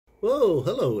Whoa,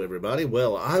 hello everybody.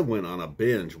 Well, I went on a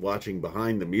binge watching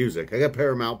Behind the Music. I got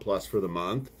Paramount Plus for the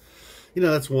month.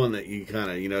 That's one that you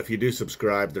kind of, if you do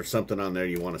subscribe, there's something on there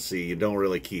you want to see. You don't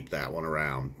really keep that one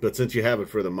around. But since you have it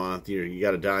for the month, you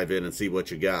got to dive in and see what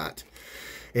you got.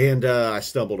 And I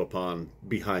stumbled upon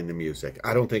Behind the Music.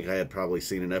 I don't think I had probably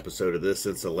seen an episode of this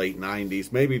since the late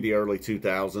 90s, maybe the early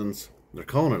 2000s. They're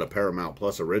calling it a Paramount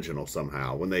Plus original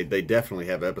somehow, when they definitely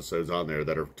have episodes on there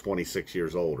that are 26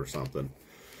 years old or something.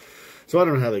 So I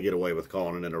don't know how they get away with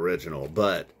calling it an original,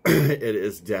 but it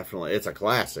is definitely, it's a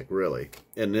classic, really.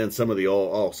 And then some of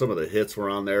the hits were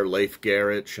on there. Leif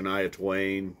Garrett, Shania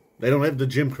Twain. They don't have the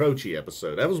Jim Croce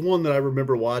episode. That was one that I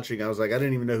remember watching. I was like, I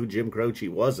didn't even know who Jim Croce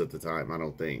was at the time, I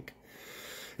don't think.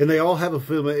 And they all have a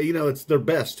film, it's their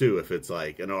best, too, if it's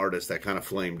like an artist that kind of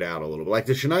flamed out a little bit. Like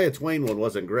the Shania Twain one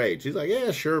wasn't great. She's like,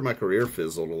 yeah, sure, my career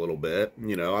fizzled a little bit.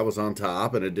 I was on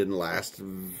top, and it didn't last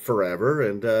forever,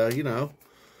 and,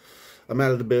 I'm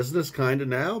out of the business kind of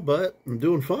now, but I'm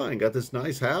doing fine. Got this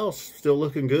nice house, still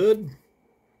looking good.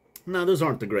 Now, those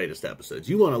aren't the greatest episodes.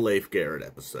 You want a Leif Garrett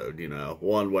episode,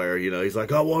 one where, he's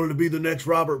like, I wanted to be the next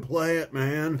Robert Plant,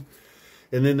 man.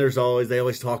 And then they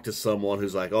always talk to someone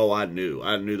who's like, oh, I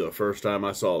knew the first time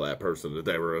I saw that person that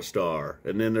they were a star.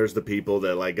 And then there's the people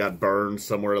that like got burned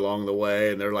somewhere along the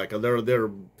way, and they're like,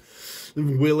 they're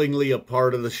willingly a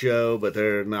part of the show, but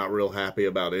they're not real happy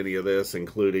about any of this,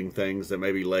 including things that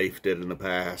maybe Leif did in the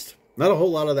past. Not a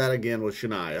whole lot of that again with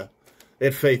Shania. They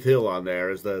had Faith Hill on there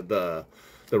as the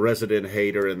resident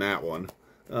hater in that one.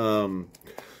 And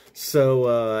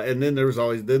then there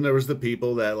was the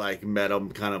people that like met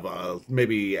them kind of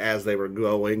maybe as they were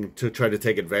going to try to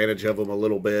take advantage of them a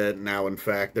little bit. Now, in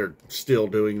fact, they're still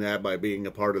doing that by being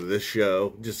a part of this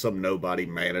show. Just some nobody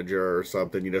manager or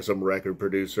something, some record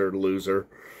producer, loser.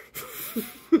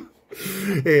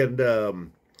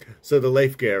 And so the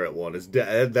Leif Garrett one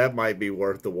that might be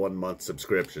worth the 1 month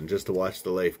subscription just to watch the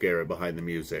Leif Garrett Behind the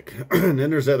Music. And then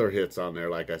there's other hits on there,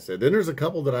 like I said. Then there's a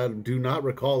couple that I do not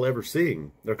recall ever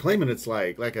seeing. They're claiming it's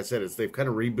like I said, they've kind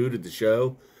of rebooted the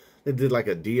show. They did like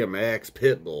a DMX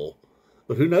Pitbull.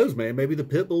 But who knows, man? Maybe the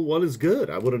Pitbull one is good.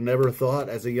 I would have never thought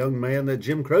as a young man that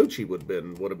Jim Croce would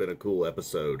have been a cool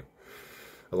episode.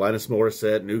 Alanis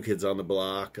Morissette, New Kids on the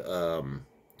Block.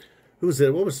 Who was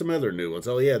it? What was some other new ones?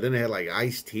 Oh, yeah, then they had, like,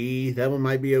 Ice-T. That one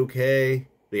might be okay.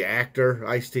 The actor,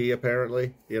 Ice-T,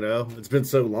 apparently. It's been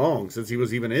so long since he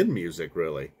was even in music,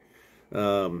 really.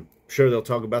 Sure, they'll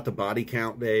talk about the body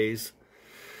count days.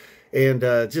 And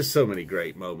just so many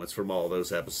great moments from all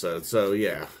those episodes. So,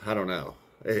 yeah, I don't know.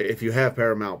 If you have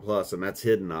Paramount Plus and that's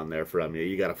hidden on there from you,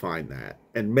 you got to find that.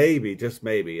 And maybe, just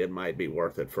maybe, it might be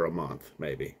worth it for a month,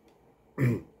 maybe.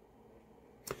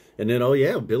 And then, oh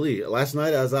yeah, Billy, last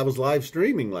night as I was live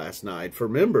streaming last night for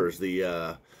members,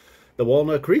 the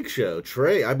Walnut Creek show,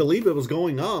 Trey, I believe it was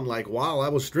going on like while I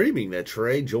was streaming that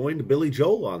Trey joined Billy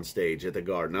Joel on stage at the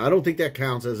Garden. Now, I don't think that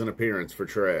counts as an appearance for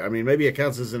Trey. I mean, maybe it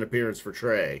counts as an appearance for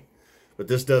Trey, but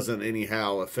this doesn't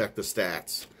anyhow affect the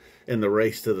stats in the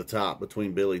race to the top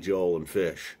between Billy Joel and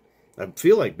Fish. I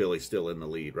feel like Billy's still in the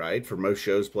lead, right? For most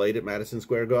shows played at Madison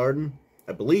Square Garden,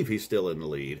 I believe he's still in the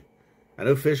lead. I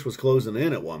know Fish was closing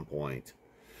in at one point.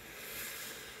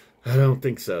 I don't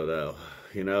think so, though.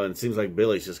 And it seems like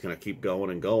Billy's just going to keep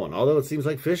going and going. Although it seems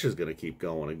like Fish is going to keep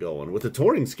going and going. With the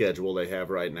touring schedule they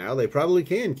have right now, they probably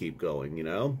can keep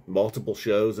going, Multiple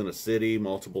shows in a city,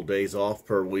 multiple days off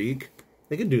per week.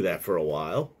 They can do that for a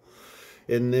while.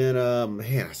 And then,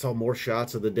 man, I saw more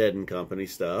shots of the Dead and Company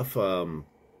stuff.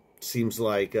 Seems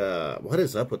like, what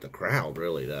is up with the crowd,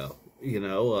 really, though?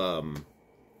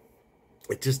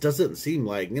 It just doesn't seem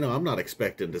like, I'm not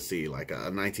expecting to see like a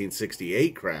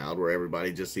 1968 crowd where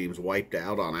everybody just seems wiped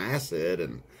out on acid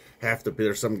and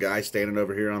there's some guy standing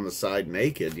over here on the side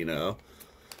naked, I'm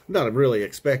not really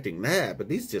expecting that, but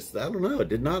these just, I don't know, I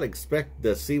did not expect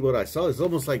to see what I saw. It's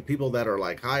almost like people that are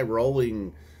like high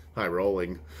rollers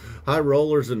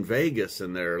in Vegas,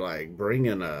 and they're like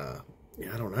bringing I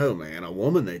don't know, man, a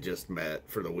woman they just met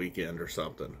for the weekend or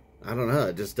something. I don't know.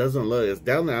 It just doesn't look. It's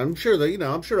down there. I'm sure that,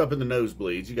 I'm sure up in the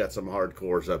nosebleeds, you got some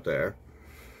hardcores up there.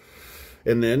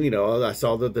 And then, I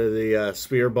saw that the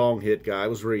Spear Bong Hit guy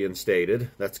was reinstated.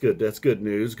 That's good. That's good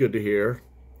news. Good to hear.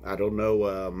 I don't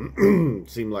know.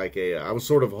 Seemed like I was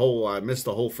sort of I missed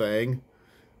the whole thing.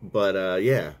 But,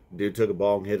 yeah, dude took a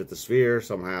bong hit at the Sphere.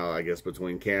 Somehow, I guess,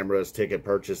 between cameras, ticket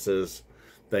purchases,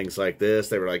 things like this,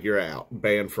 they were like, you're out.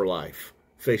 Banned for life.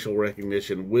 Facial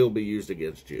recognition will be used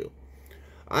against you.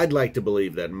 I'd like to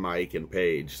believe that Mike and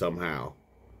Paige somehow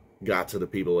got to the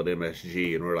people at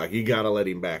MSG and were like, you got to let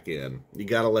him back in. You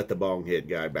got to let the bong hit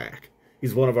guy back.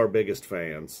 He's one of our biggest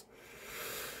fans.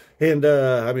 And,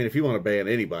 I mean, if you want to ban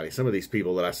anybody, some of these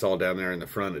people that I saw down there in the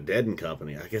front of Dead &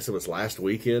 Company, I guess it was last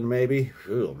weekend, maybe.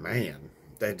 Oh, man.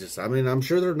 They just, I mean, I'm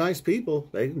sure they're nice people.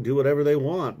 They can do whatever they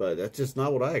want, but that's just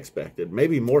not what I expected.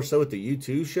 Maybe more so at the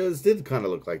U2 shows. Did kind of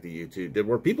look like the U2 did.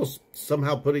 Were people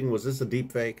somehow putting, was this a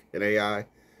deep fake, an AI?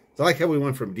 It's like how we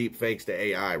went from deep fakes to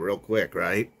AI real quick,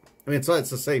 right? I mean, it's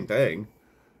the same thing,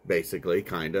 basically,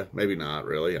 kind of. Maybe not,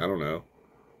 really. I don't know.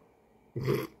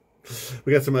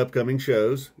 We got some upcoming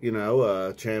shows, you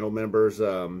know, channel members,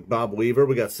 Bob Weaver.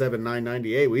 We got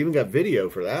 7/9/98. We even got video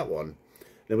for that one.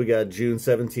 Then we got June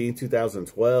 17,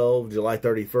 2012, July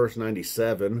 31st,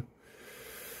 97.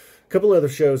 A couple other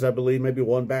shows, I believe, maybe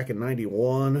one back in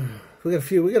 91. We got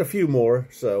a few more,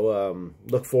 so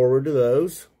look forward to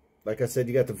those. Like I said,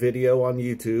 you got the video on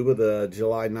YouTube of the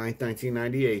July 9th,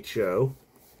 1998 show.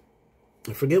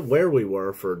 I forget where we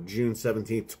were for June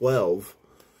 17th, 12.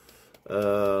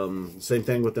 Same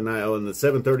thing with the and the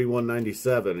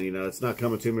 7/31/97. You know, it's not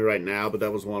coming to me right now, but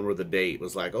that was one where the date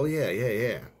was like, oh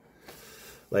yeah.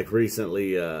 Like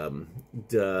recently,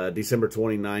 December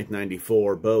 29th,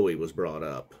 94, Bowie was brought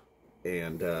up,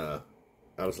 and I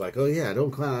was like, oh yeah, I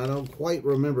don't quite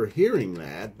remember hearing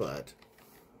that, but,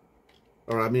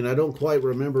 or I mean, I don't quite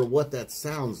remember what that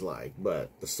sounds like, but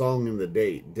the song and the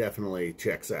date definitely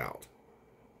checks out.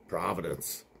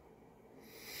 Providence.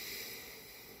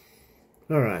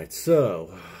 All right,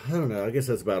 so, I don't know. I guess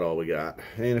that's about all we got.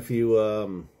 And if you,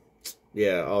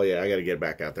 yeah, oh yeah, I got to get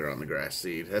back out there on the grass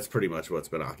seed. That's pretty much what's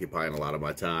been occupying a lot of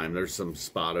my time. There's some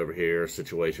spot over here,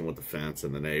 situation with the fence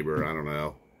and the neighbor. I don't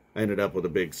know. I ended up with a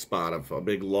big spot of a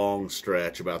big long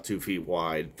stretch, about 2 feet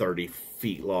wide, 30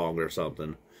 feet long or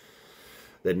something,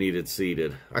 that needed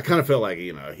seeded. I kind of felt like,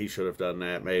 you know, he should have done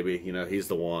that maybe. You know, he's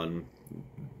the one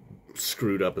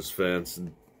screwed up his fence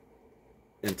and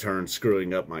in turn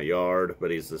screwing up my yard,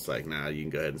 but he's just like, nah, you can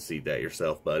go ahead and seed that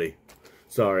yourself, buddy.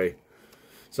 Sorry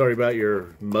about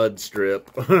your mud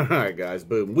strip. All right, guys,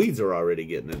 boom. Weeds are already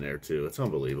getting in there too. It's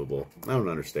unbelievable. I don't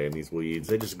understand these weeds.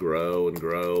 They just grow and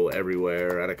grow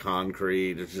everywhere out of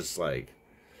concrete. It's just like,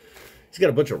 he's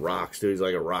got a bunch of rocks too. He's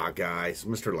like a rock guy. He's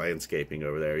Mr. Landscaping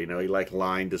over there. You know, he like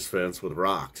lined his fence with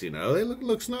rocks. You know, it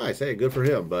looks nice. Hey, good for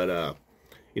him. But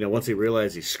you know, once he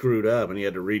realized he screwed up and he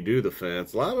had to redo the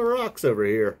fence, a lot of rocks over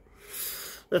here.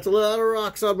 That's a lot of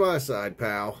rocks on my side,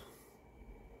 pal.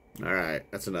 All right,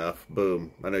 that's enough.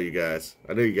 Boom. I know you guys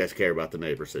care about the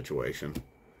neighbor situation.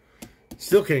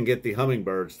 Still can't get the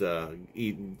hummingbirds to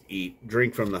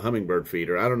drink from the hummingbird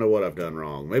feeder. I don't know what I've done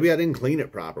wrong. Maybe I didn't clean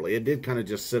it properly. It did kind of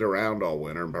just sit around all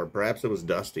winter, or perhaps it was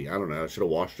dusty. I don't know. I should have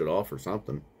washed it off or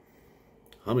something.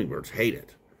 Hummingbirds hate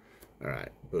it. All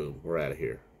right, boom. We're out of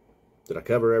here. Did I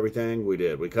cover everything? We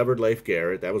did. We covered Leif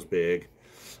Garrett. That was big.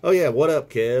 Oh, yeah. What up,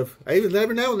 Kev?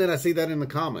 Every now and then I see that in the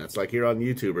comments, like here on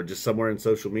YouTube or just somewhere in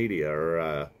social media.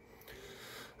 Or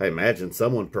I imagine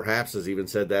someone perhaps has even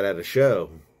said that at a show.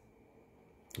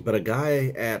 But a guy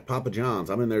at Papa John's,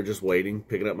 I'm in there just waiting,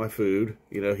 picking up my food.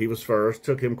 You know, he was first.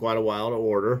 Took him quite a while to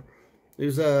order. He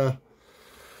was,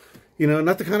 you know,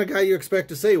 not the kind of guy you expect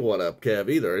to say what up, Kev,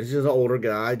 either. He's just an older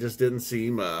guy. Just didn't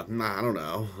seem, I don't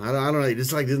know. I don't know. He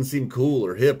just like didn't seem cool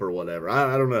or hip or whatever.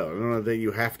 I don't know. I don't know that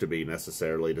you have to be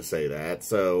necessarily to say that.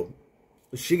 So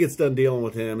she gets done dealing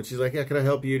with him and she's like, yeah, can I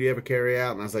help you? Do you have a carry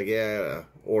out? And I was like, yeah,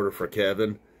 order for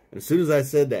Kevin. And as soon as I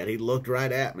said that, he looked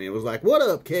right at me and was like, what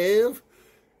up, Kev?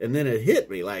 And then it hit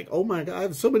me like, oh my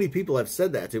God, so many people have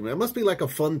said that to me. It must be like a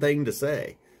fun thing to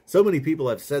say. So many people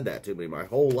have said that to me my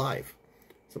whole life.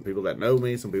 Some people that know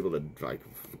me, some people that like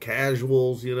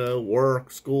casuals, you know,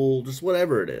 work, school, just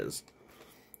whatever it is.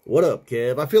 What up,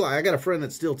 Kev? I feel like I got a friend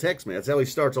that still texts me. That's how he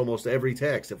starts almost every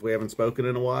text if we haven't spoken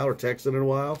in a while or texted in a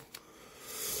while,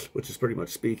 which is pretty much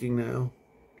speaking now.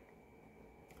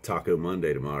 Taco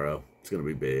Monday tomorrow. It's going to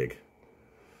be big.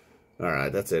 All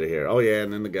right, that's it here. Oh, yeah,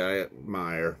 and then the guy at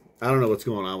Meyer. I don't know what's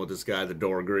going on with this guy, the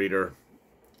door greeter.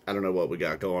 I don't know what we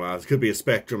got going on. It could be a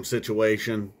spectrum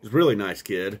situation. He's a really nice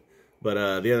kid.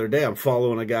 But the other day, I'm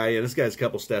following a guy in. This guy's a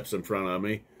couple steps in front of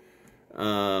me.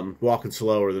 Walking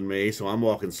slower than me, so I'm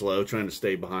walking slow, trying to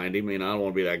stay behind him. I mean, I don't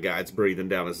want to be that guy that's breathing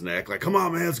down his neck. Like, come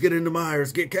on, man, let's get into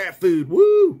Myers, get cat food,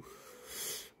 woo!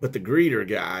 But the greeter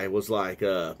guy was like,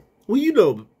 well, you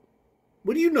know,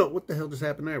 what do you know? What the hell just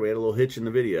happened there? We had a little hitch in the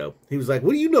video. He was like,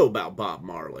 what do you know about Bob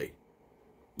Marley?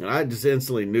 And I just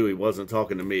instantly knew he wasn't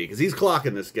talking to me, because he's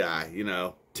clocking this guy, you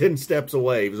know. 10 steps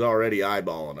away, he was already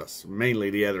eyeballing us. Mainly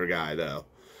the other guy, though.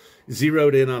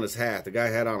 Zeroed in on his hat. The guy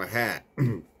had on a hat.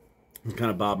 Kind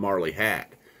of Bob Marley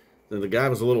hat. Then the guy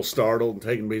was a little startled and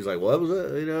taken me. He's like, what was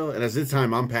that? You know? And at this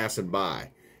time, I'm passing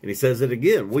by. And he says it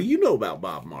again. Well, you know about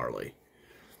Bob Marley.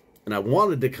 And I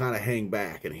wanted to kind of hang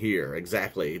back and hear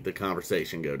exactly the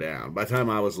conversation go down. By the time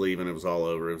I was leaving, it was all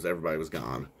over. Everybody was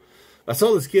gone. I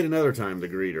saw this kid another time, the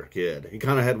greeter kid. He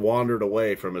kind of had wandered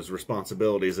away from his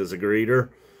responsibilities as a greeter.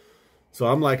 So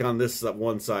I'm like on this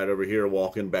one side over here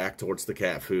walking back towards the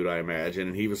cat food, I imagine.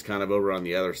 And he was kind of over on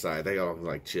the other side. They all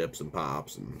like chips and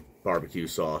pops and barbecue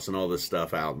sauce and all this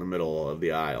stuff out in the middle of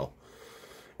the aisle.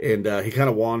 And he kind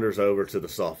of wanders over to the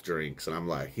soft drinks. And I'm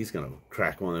like, he's going to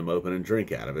crack one of them open and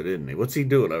drink out of it, isn't he? What's he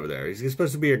doing over there? He's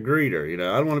supposed to be a greeter, you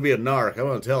know. I don't want to be a narc. I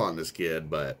want to tell on this kid.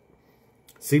 But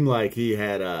it seemed like he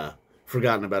had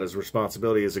forgotten about his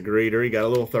responsibility as a greeter. He got a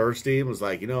little thirsty and was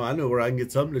like, you know, I know where I can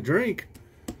get something to drink.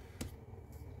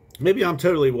 Maybe I'm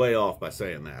totally way off by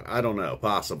saying that. I don't know.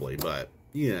 Possibly. But,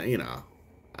 yeah, you know,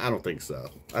 I don't think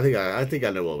so. I think I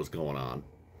know what was going on.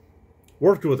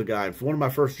 Worked with a guy for one of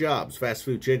my first jobs, fast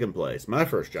food chicken place. My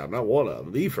first job, not one of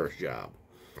them, the first job.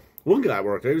 One guy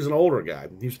worked there. He was an older guy.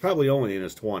 He was probably only in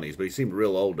his 20s, but he seemed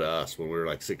real old to us when we were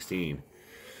like 16.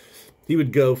 He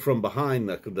would go from behind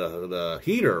the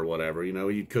heater or whatever. You know,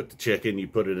 you'd cook the chicken, you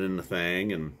put it in the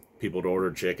thing, and people would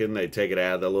order chicken. They'd take it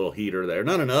out of the little heater there.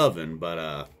 Not an oven,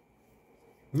 but,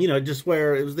 you know, just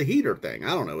where it was the heater thing.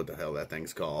 I don't know what the hell that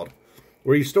thing's called.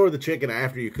 Where you store the chicken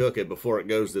after you cook it before it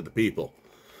goes to the people.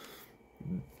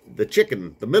 The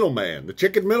chicken middleman.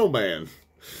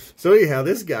 So anyhow,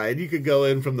 this guy, and you could go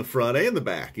in from the front and the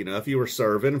back. You know, if you were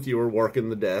serving, if you were working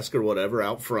the desk or whatever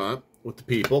out front with the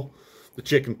people, the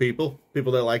chicken people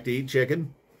that like to eat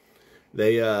chicken,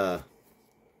 they,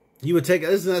 you would take,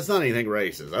 that's not anything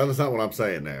racist. That's not what I'm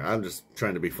saying there. I'm just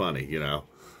trying to be funny, you know.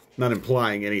 Not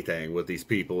implying anything with these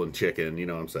people and chicken, you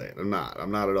know what I'm saying. I'm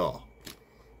not at all,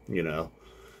 you know.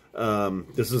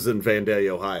 This is in Vandalia,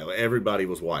 Ohio. Everybody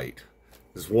was white.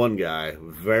 This one guy,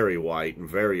 very white and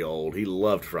very old, he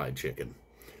loved fried chicken.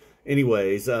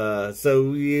 Anyways, this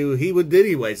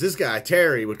guy,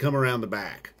 Terry, would come around the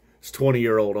back. This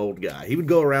 20-year-old old guy. He would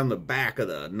go around the back of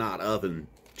the not oven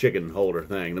chicken holder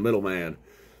thing, the middleman.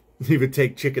 He would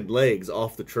take chicken legs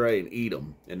off the tray and eat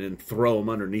them, and then throw them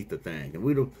underneath the thing.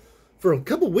 And for a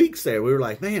couple weeks there, we were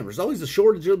like, man, there's always a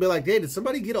shortage. It'll be like, hey, did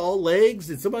somebody get all legs?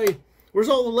 Where's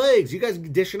all the legs? You guys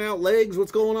dishing out legs?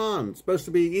 What's going on? It's supposed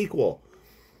to be equal.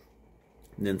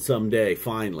 And then someday,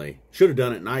 finally, should have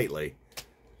done it nightly.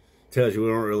 Tells you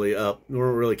we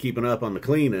weren't really keeping up on the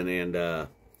cleaning, and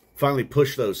finally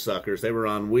pushed those suckers. They were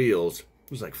on wheels.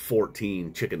 It was like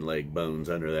 14 chicken leg bones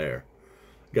under there.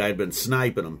 Guy had been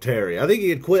sniping them, Terry. I think he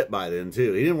had quit by then,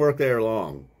 too. He didn't work there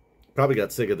long. Probably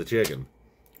got sick of the chicken.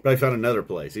 Probably found another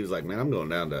place. He was like, man, I'm going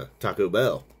down to Taco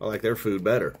Bell. I like their food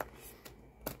better.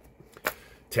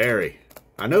 Terry.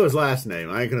 I know his last name.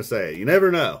 I ain't going to say it. You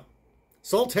never know.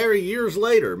 Saw Terry years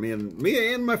later. Me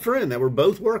and my friend that were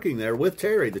both working there with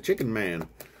Terry, the chicken man.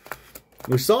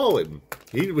 We saw him.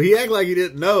 He acted like he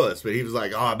didn't know us, but he was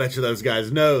like, oh, I bet you those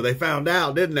guys know. They found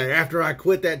out, didn't they? After I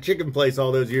quit that chicken place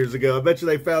all those years ago, I bet you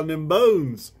they found them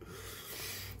bones.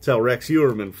 That's how Rex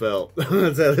Heuerman felt.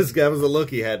 That's how this guy was the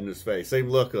look he had in his face. Same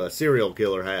look a serial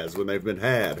killer has when they've been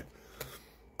had.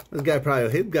 This guy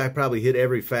probably hit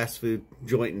every fast food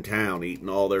joint in town, eating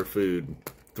all their food,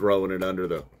 throwing it under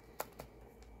the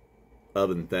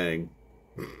oven thing,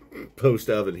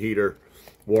 post-oven heater,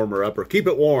 warmer upper. Keep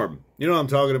it warm. You know what I'm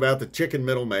talking about, the chicken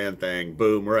middleman thing.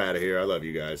 Boom, we're out of here. I love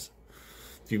you guys.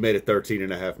 If you made it 13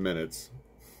 and a half minutes,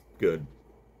 good.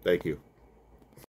 Thank you.